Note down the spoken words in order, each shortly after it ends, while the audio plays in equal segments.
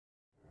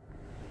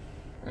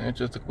And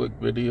just a quick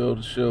video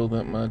to show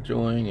that my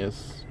joying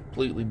is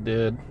completely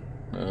dead.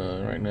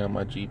 Right now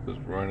my Jeep is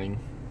running.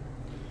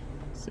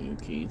 See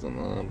the keys on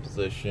the on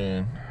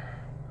position.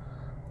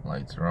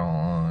 Lights are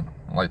on.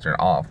 Lights are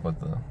off, but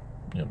the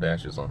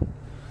dash is on.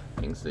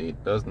 You can see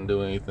it doesn't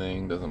do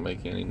anything, doesn't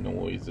make any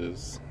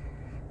noises.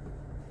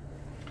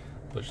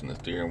 Pushing the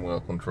steering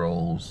wheel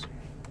controls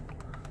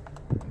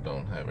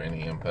don't have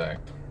any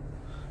impact.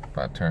 If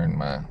I turn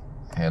my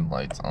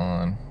headlights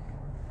on,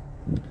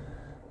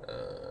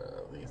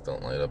 these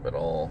don't light up at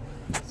all.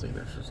 See,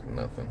 there's just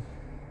nothing.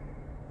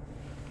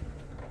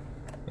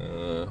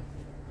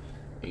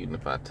 Even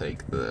if I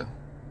take the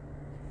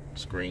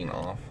screen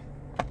off,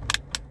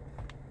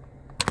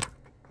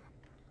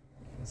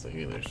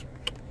 see, there's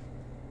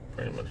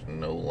pretty much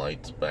no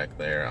lights back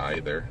there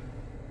either.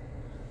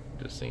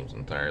 Just seems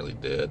entirely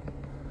dead.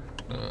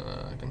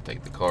 I can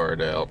take the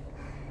card out,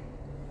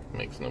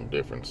 makes no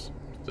difference,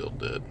 still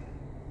dead.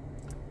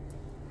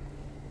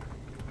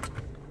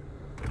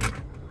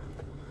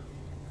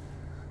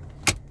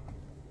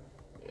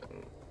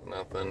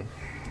 Nothing,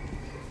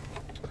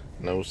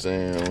 no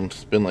sound.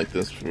 It's been like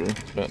this for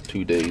about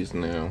 2 days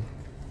now.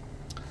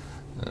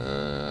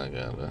 I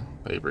got a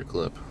paper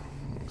clip,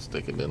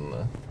 stick it in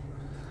the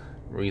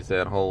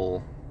reset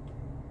hole,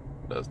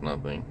 does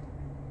nothing.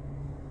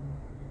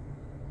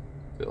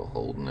 Still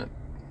holding it,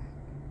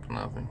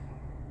 nothing.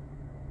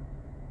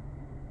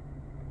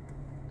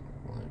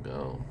 Let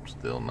go,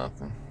 still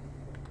nothing.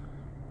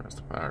 Press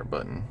the power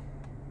button,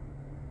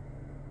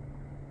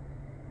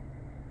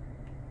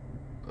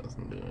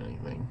 doesn't do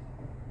anything.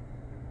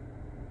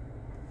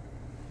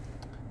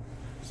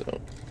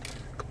 So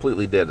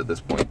completely dead at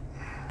this point.